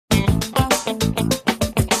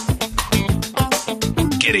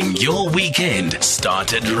Getting your weekend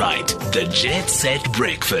started right. The Jet Set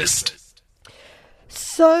Breakfast.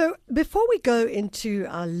 So before we go into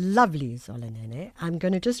our lovely Zola Nene, I'm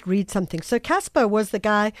going to just read something. So Casper was the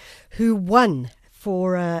guy who won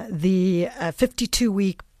for the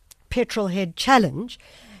 52-week petrol head challenge.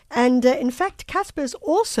 And in fact, Casper is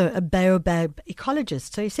also a baobab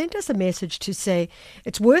ecologist. So he sent us a message to say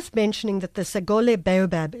it's worth mentioning that the Sagole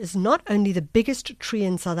baobab is not only the biggest tree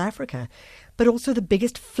in South Africa, but also the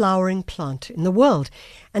biggest flowering plant in the world.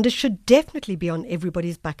 And it should definitely be on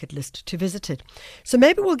everybody's bucket list to visit it. So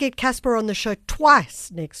maybe we'll get Casper on the show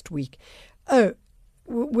twice next week. Oh,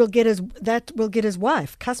 we'll get his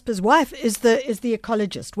wife. Casper's wife is the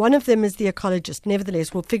ecologist. One of them is the ecologist.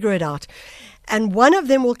 Nevertheless, we'll figure it out. And one of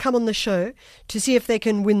them will come on the show to see if they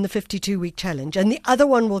can win the 52-week challenge. And the other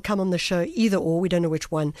one will come on the show, either or, we don't know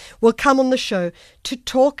which one, will come on the show to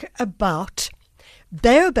talk about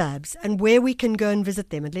baobabs and where we can go and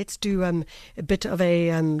visit them. And let's do a bit of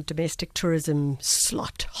a domestic tourism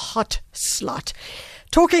hot slot.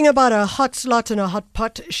 Talking about a hot slot and a hot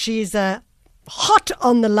pot, she's hot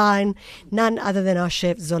on the line, none other than our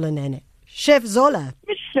chef Zola Nene. Chef Zola.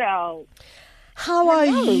 Michelle. How are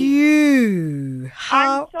you?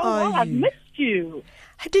 I'm so well. I've missed you.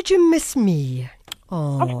 Did you miss me?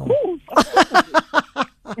 Oh. Of course.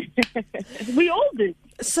 We all did.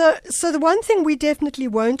 So the one thing we definitely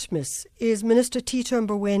won't miss is Minister Tito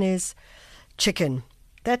Mboweni's chicken.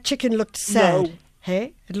 That chicken looked sad. No.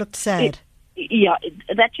 Hey? It looked sad.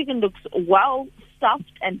 That chicken looks well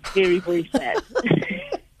stuffed and very, very sad.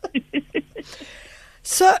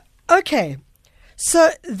 So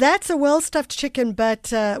that's a well-stuffed chicken,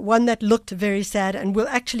 but one that looked very sad, and we'll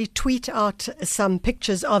actually tweet out some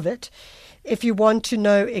pictures of it if you want to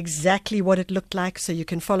know exactly what it looked like. So you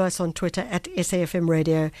can follow us on Twitter at SAFM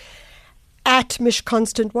Radio, at Mish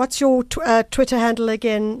Constant. What's your Twitter handle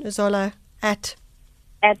again, Zola? At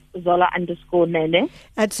Zola_Nene.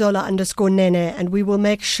 At Zola_Nene. And we will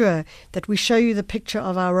make sure that we show you the picture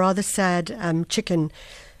of our rather sad chicken.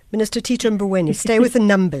 Minister Tito Mboweni, stay with the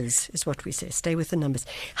numbers, is what we say. Stay with the numbers.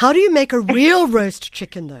 How do you make a real roast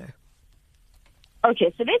chicken, though?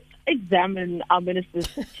 Okay, so let's examine our minister's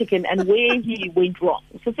chicken and where he went wrong.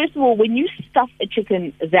 So first of all, when you stuff a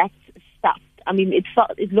chicken that's stuffed, I mean, it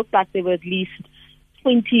looked like there were at least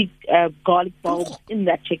 20 garlic bulbs in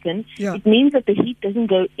that chicken. Yeah. It means that the heat doesn't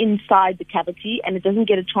go inside the cavity and it doesn't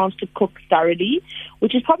get a chance to cook thoroughly,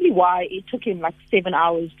 which is probably why it took him like 7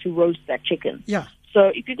 hours to roast that chicken. Yeah. So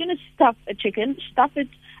if you're going to stuff a chicken, stuff it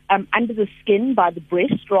under the skin by the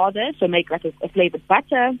breast rather. So make like a flavored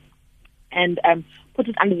butter and put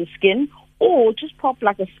it under the skin, or just pop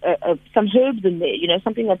like some herbs in there,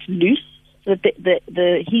 something that's loose so that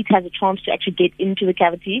the heat has a chance to actually get into the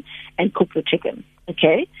cavity and cook the chicken.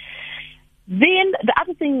 Okay? Then the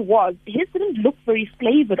other thing was, his didn't look very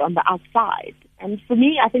flavored on the outside. And for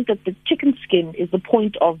me, I think that the chicken skin is the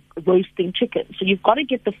point of roasting chicken. So you've got to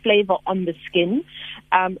get the flavor on the skin.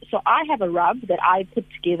 So I have a rub that I put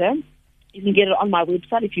together. You can get it on my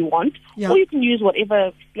website if you want. Yeah. Or you can use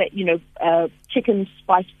whatever, chicken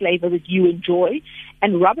spice flavor that you enjoy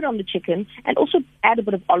and rub it on the chicken, and also add a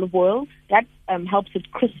bit of olive oil. That helps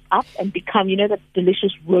it crisp up and become, that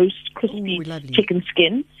delicious roast, crispy chicken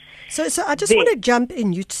skin. So I just want to jump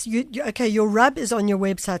in. Okay, your rub is on your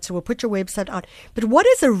website, so we'll put your website out. But what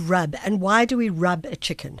is a rub, and why do we rub a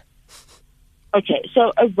chicken? Okay,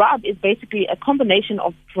 so a rub is basically a combination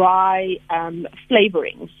of dry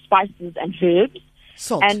flavorings, spices and herbs.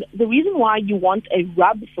 Salt. And the reason why you want a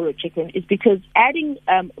rub for a chicken is because adding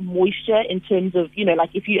moisture in terms of,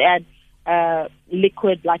 like if you add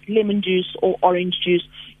liquid like lemon juice or orange juice,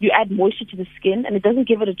 you add moisture to the skin and it doesn't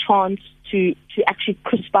give it a chance to actually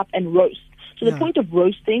crisp up and roast. So the point of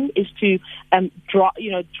roasting is to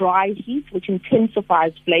dry heat, which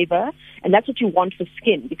intensifies flavor, and that's what you want for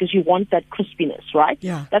skin because you want that crispiness, right?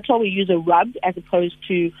 Yeah. That's why we use a rub as opposed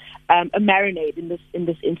to a marinade in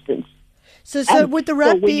this instance. So would the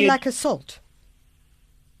rub be like a salt?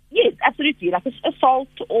 Yes, absolutely, like a salt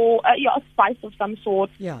or a spice of some sort,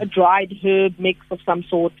 a dried herb mix of some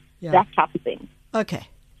sort, that type of thing. Okay,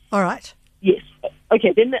 all right. Yes.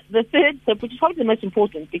 Okay, then the third step, which is probably the most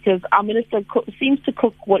important, because our minister seems to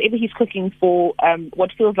cook whatever he's cooking for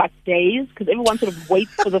what feels like days, because everyone sort of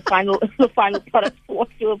waits for the final product for what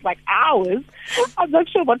feels like hours. I'm not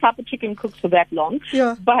sure what type of chicken cooks for that long.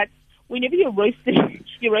 Yeah. But whenever you're roasting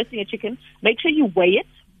a chicken, make sure you weigh it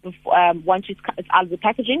before, once it's out of the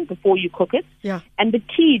packaging before you cook it. Yeah. And the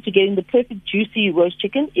key to getting the perfect juicy roast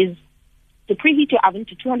chicken is to preheat your oven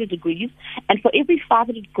to 200 degrees, and for every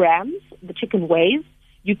 500 grams the chicken weighs,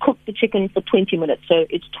 you cook the chicken for 20 minutes. So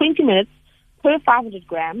it's 20 minutes per 500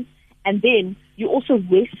 grams, and then you also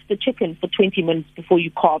rest the chicken for 20 minutes before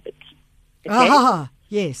you carve it. Okay?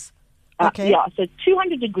 Yes. Okay. So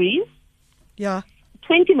 200 degrees, Yeah.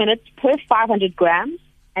 20 minutes per 500 grams,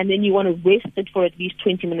 and then you want to rest it for at least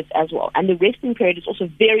 20 minutes as well. And the resting period is also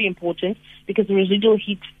very important because the residual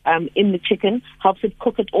heat in the chicken helps it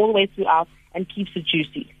cook it all the way throughout and keeps it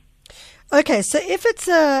juicy. Okay, so if it's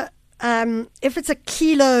a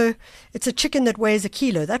kilo, it's a chicken that weighs a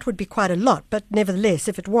kilo, that would be quite a lot. But nevertheless,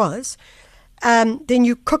 if it was, then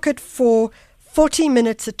you cook it for 40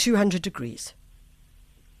 minutes at 200 degrees.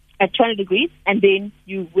 At 200 degrees, and then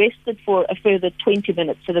you rest it for a further 20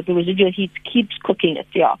 minutes so that the residual heat keeps cooking it,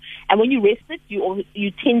 yeah. And when you rest it,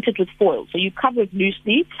 you tint it with foil. So you cover it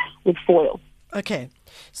loosely with foil. Okay.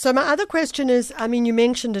 So my other question is, I mean, you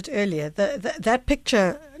mentioned it earlier, that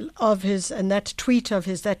picture of his and that tweet of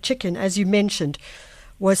his, that chicken, as you mentioned,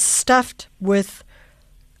 was stuffed with,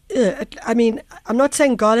 I mean, I'm not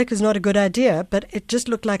saying garlic is not a good idea, but it just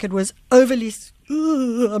looked like it was overly,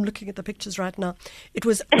 I'm looking at the pictures right now. It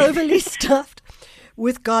was overly stuffed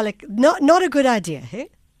with garlic. Not a good idea, hey?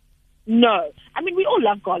 No. I mean, we all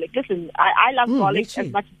love garlic. Listen, I love garlic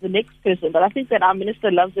as much as the next person, but I think that our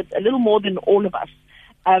minister loves it a little more than all of us.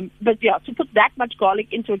 But yeah, to put that much garlic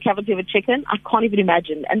into a cavity of a chicken, I can't even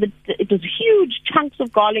imagine. And it was huge chunks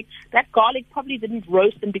of garlic. That garlic probably didn't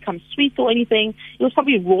roast and become sweet or anything. It was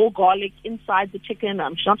probably raw garlic inside the chicken.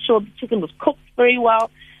 I'm not sure the chicken was cooked very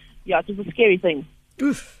well. Yeah, it was a scary thing.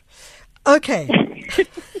 Oof. Okay.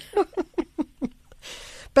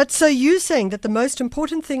 But so you're saying that the most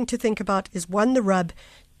important thing to think about is 1, the rub,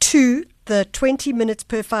 2, the 20 minutes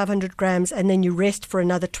per 500 grams, and then you rest for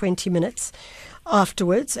another 20 minutes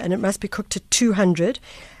afterwards, and it must be cooked to 200.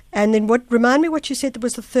 And then remind me what you said that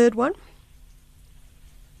was the third one?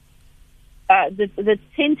 The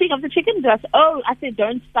tinting of the chicken. I said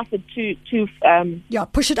don't stuff it too.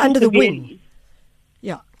 Push it under the wing.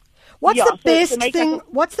 Yeah. What's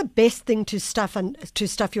the best thing to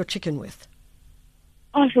stuff your chicken with?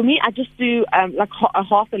 Oh, for me, I just do like a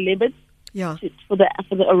half a lemon. Yeah. For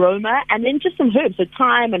the aroma, and then just some herbs, so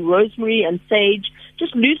thyme and rosemary and sage,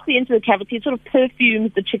 just loosely into the cavity. It sort of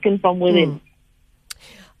perfumes the chicken from within.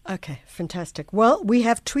 Okay, fantastic. Well, we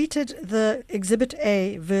have tweeted the Exhibit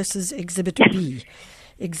A versus Exhibit B.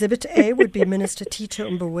 Exhibit A would be Minister Tito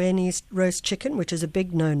Mboweni's roast chicken, which is a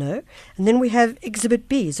big no-no. And then we have Exhibit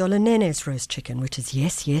B, Zola Nene's roast chicken, which is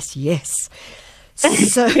yes, yes, yes.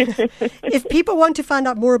 So if people want to find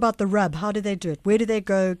out more about the rub, how do they do it? Where do they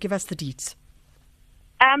go? Give us the deets.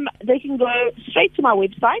 They can go straight to my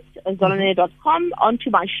website, zolanene.com,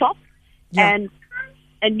 onto my shop, and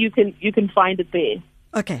you can find it there.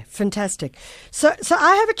 Okay, fantastic. So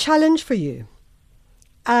I have a challenge for you.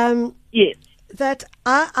 Yes. That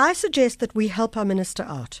I suggest that we help our minister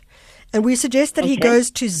out. And we suggest that he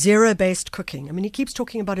goes to zero-based cooking. I mean, he keeps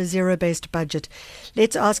talking about a zero-based budget.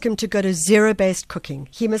 Let's ask him to go to zero-based cooking.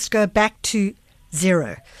 He must go back to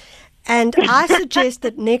zero. And I suggest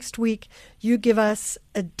that next week you give us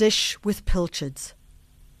a dish with pilchards.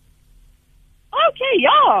 Okay,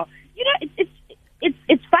 yeah. You know,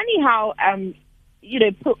 it's funny how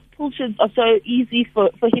pilchards are so easy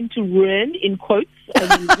for him to ruin, in quotes.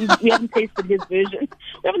 I mean, we haven't tasted his version.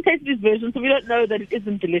 So we don't know that it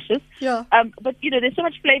isn't delicious. Yeah. But, there's so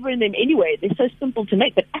much flavor in them anyway. They're so simple to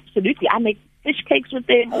make. But absolutely, I make fish cakes with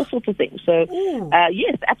them, all sorts of things. So,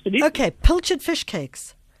 yes, absolutely. Okay, pilchard fish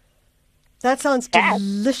cakes. That sounds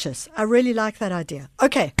delicious. I really like that idea.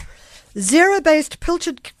 Okay, zero-based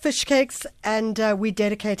pilchard fish cakes, and we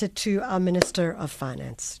dedicate it to our Minister of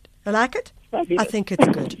Finance. I like it. I think it's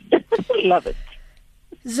good. Love it.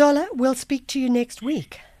 Zola, we'll speak to you next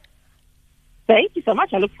week. Thank you so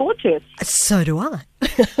much. I look forward to it. So do I.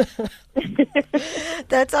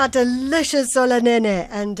 That's our delicious Zola Nene.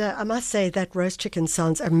 And I must say that roast chicken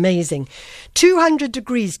sounds amazing. 200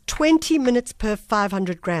 degrees, 20 minutes per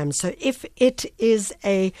 500 grams. So if it is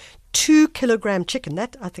a 2-kilogram chicken,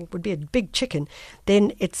 that I think would be a big chicken,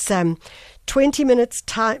 then it's 20 minutes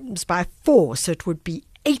times by 4. So it would be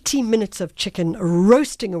 80 minutes of chicken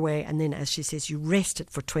roasting away, and then, as she says, you rest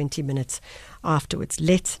it for 20 minutes afterwards.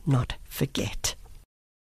 Let's not forget.